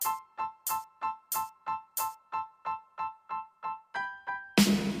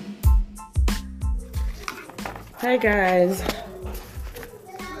Hi guys,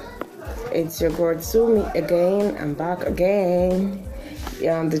 it's your girl Sumi again. I'm back again.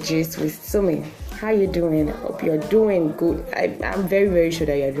 You're on the gist with Sumi. How you doing? Hope you're doing good. I'm very sure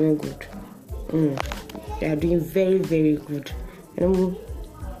that you're doing good. You are doing very good.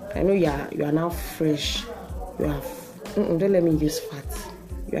 I know you are now fresh. You are. Don't let me use fat.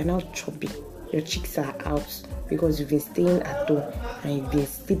 You are now chubby. Your cheeks are out because you've been staying at home and you've been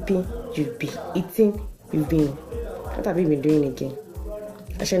sleeping. You've been eating. What have you been doing again?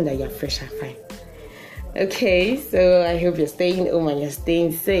 Assume that you're fresh and fine. Okay, so I hope you're staying home and you're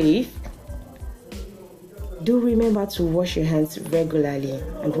staying safe. Do remember to wash your hands regularly,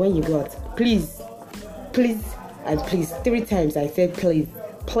 and when you go out, please, and please, 3 times I said please.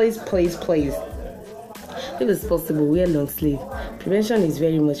 If it's possible, wear long sleeve. Prevention is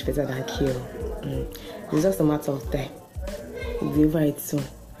very much better than cure. It's just a matter of time. We'll be over it soon,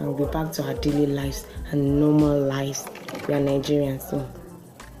 and we'll be back to our daily lives and normal lives. We are Nigerians, so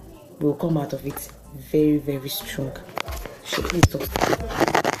we'll come out of it very strong. So please don't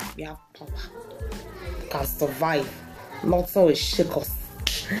stop. We have power. We can survive. Nothing will shake us.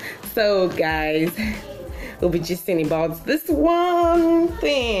 So guys, we'll be gisting about this one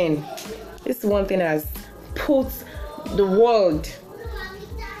thing. This one thing has put the world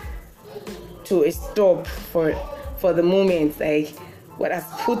to a stop for the moment. Like, what has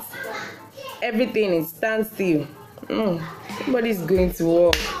put everything in standstill. Nobody's going to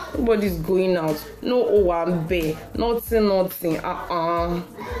work. Nobody's going out. No Owambe. Nothing.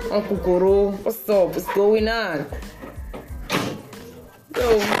 Uncle Goro, what's up? What's going on?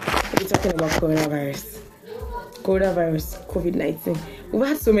 So, we're talking about coronavirus, COVID-19. We've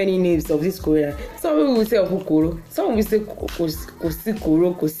had so many names of this corona. Some people will say Okukoro, some will say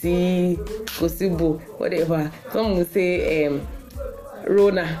Kosikoro, Kosibo, whatever. Some will say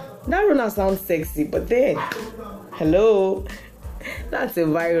Rona. That Rona sounds sexy, but then, hello, that's a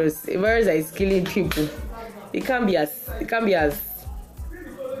virus. A virus that is killing people. It can't be as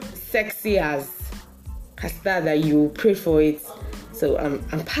sexy as that you pray for it. So I'm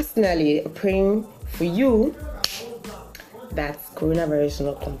personally praying for you that coronavirus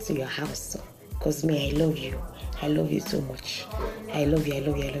will not come to your house. Because me, I love you. I love you so much. I love you.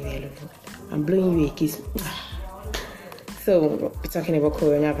 I'm blowing you a kiss. So we're talking about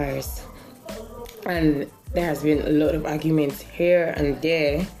coronavirus. And there has been a lot of arguments here and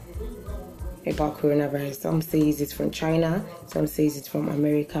there about coronavirus. Some say it's from China. Some say it's from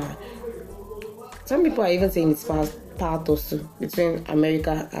America. Some people are even saying it's part also between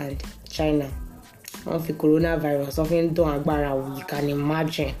America and China. Of the coronavirus, you can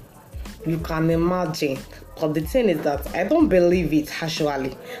imagine. But the thing is that I don't believe it.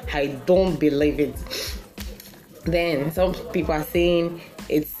 Actually, I don't believe it. Then some people are saying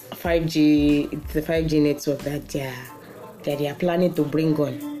it's 5G. It's the 5G network that they are planning to bring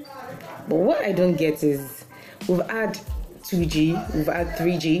on. But what I don't get is we've had 2G, we've had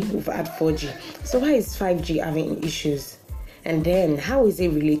 3G, we've had 4G. So why is 5G having issues? And then how is it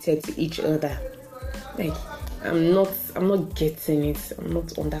related to each other? Like, I'm not getting it. I'm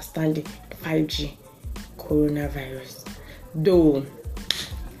not understanding 5G coronavirus. Though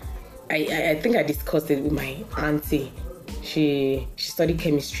I think I discussed it with my auntie. She studied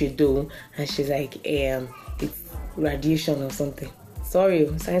chemistry though, and she's like, it's radiation or something. Sorry,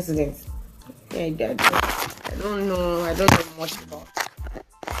 science students. I don't know much about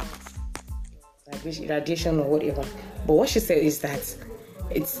radiation or whatever. But what she said is that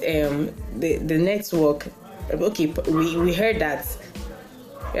it's the network. Okay, we heard that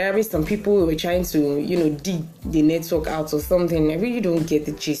maybe some people were trying to dig the network out or something. I really don't get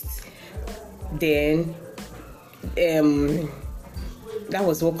the gist. Then that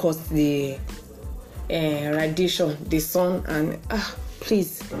was what caused the radiation, the sun, and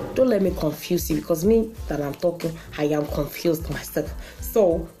please don't let me confuse you, because me that I'm talking, I am confused myself.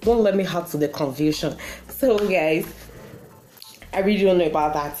 So don't let me add to the confusion. So guys, I really don't know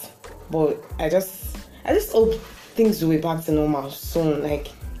about that, but I just hope things will be back to normal soon.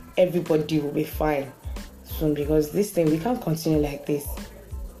 Like, everybody will be fine soon, because this thing, we can't continue like this.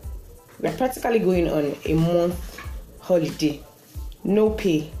 We're practically going on a month holiday. No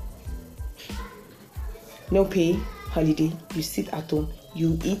pay holiday. You sit at home,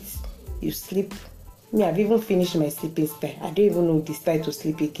 you eat, you sleep. Me, I've even finished my sleeping style. I don't even know the style to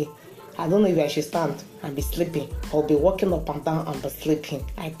sleep again. I don't know if I should stand and be sleeping or be walking up and down and be sleeping.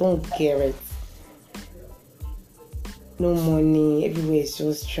 I don't care it. No money, everywhere is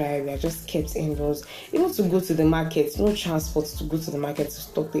just dry. We are just kept indoors. Even to go to the market, no transport to go to the market to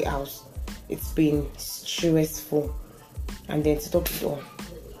stock the house. It's been stressful. And then to top it all,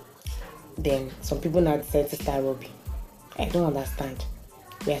 Then some people now decide to start robbing. I don't understand.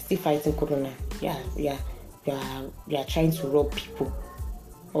 We are still fighting corona. We are trying to rob people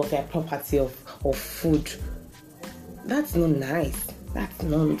of their property, of food. That's not nice. That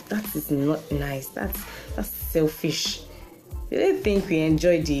is not nice. That's selfish. You don't think we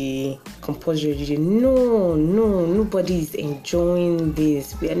enjoy the compulsory education? No, nobody is enjoying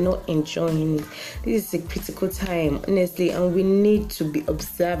this. We are not enjoying it. This is a critical time, honestly, and we need to be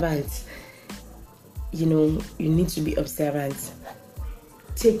observant. You need to be observant.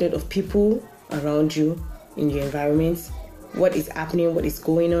 Take note of people around you, in your environment, what is happening, what is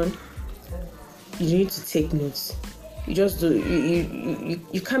going on. You need to take notes. You just do.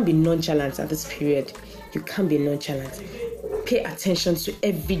 You can't be nonchalant at this period. You can't be nonchalant. Pay attention to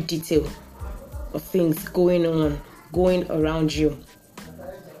every detail of things going around you.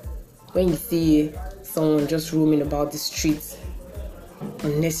 When you see someone just roaming about the streets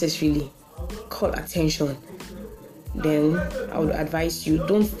unnecessarily, call attention. Then I would advise you,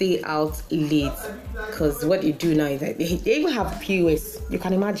 don't stay out late, because what you do now is that they even have POS. You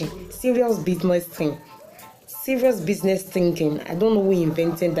can imagine, serious business thinking. I don't know who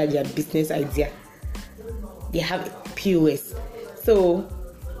invented that their business idea. They have POS, so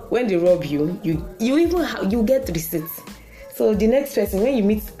when they rob you, you get receipts. So the next person, when you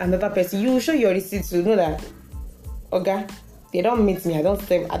meet another person, you show your receipts to know that, okay, they don't meet me, I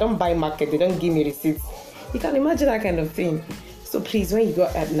don't buy market, they don't give me receipts. You can imagine that kind of thing. So please, when you go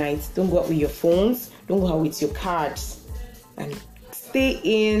out at night, don't go out with your phones, don't go out with your cards, and stay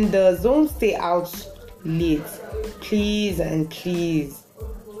in the zone. Stay out late, please and please.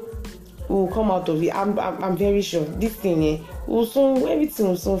 We'll come out of it. I'm very sure this thing, everything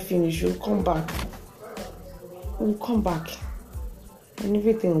will soon finish. We'll come back, and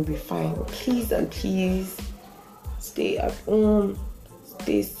everything will be fine. Please and please, stay at home,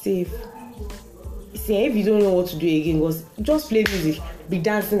 stay safe. See, if you don't know what to do again, just play music, be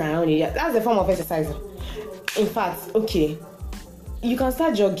dancing around it. That's a form of exercise. In fact, okay, you can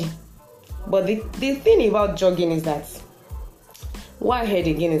start jogging. But the thing about jogging is that, what I heard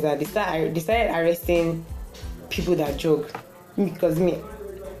again is that they started arresting people that jog. Because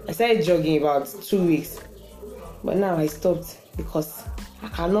I started jogging about 2 weeks. But now I stopped because I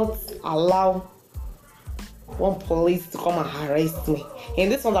cannot allow one police to come and arrest me. In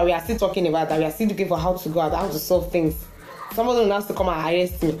this one that we are still talking about, that we are still looking for how to go out, how to solve things, somebody will have to come and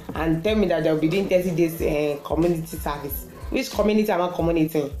arrest me and tell me that they'll be doing 30 days community service. Which community am I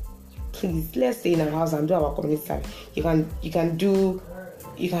communicating? Please, let's stay in our house and do our community service. You can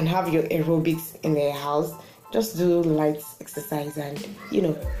have your aerobics in the house. Just do light exercise and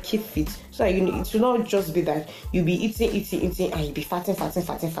keep fit. So it should not just be that you be eating and you be fatting.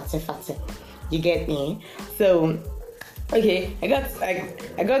 You get me? So, okay, I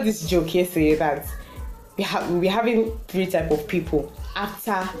got this joke yesterday that we're having 3 types of people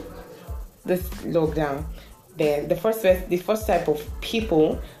after this lockdown. Then the first type of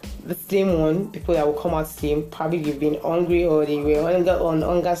people, the same one, people that will come out slim, probably you've been hungry or they were on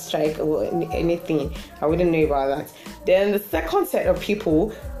hunger strike or anything. I wouldn't know about that. Then the second set of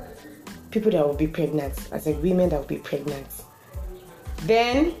people that will be pregnant, as in women that will be pregnant.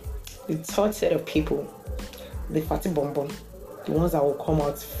 Then the third set of people, the fatty bonbon, the ones that will come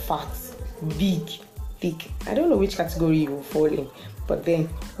out fat, big, thick. I don't know which category you will fall in, but then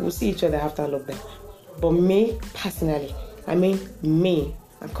we'll see each other after lockdown. But me personally, I'm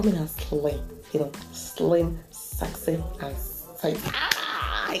coming out slim, sexy, and tight.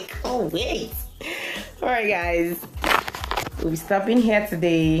 I can't wait. All right, guys, we'll be stopping here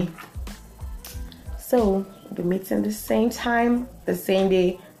today. So we'll be meeting the same time, the same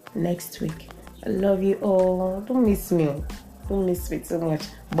day next week. I love you all. Don't miss me. Don't miss me too much.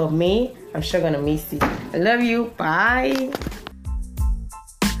 But me, I'm sure gonna miss you. I love you. Bye.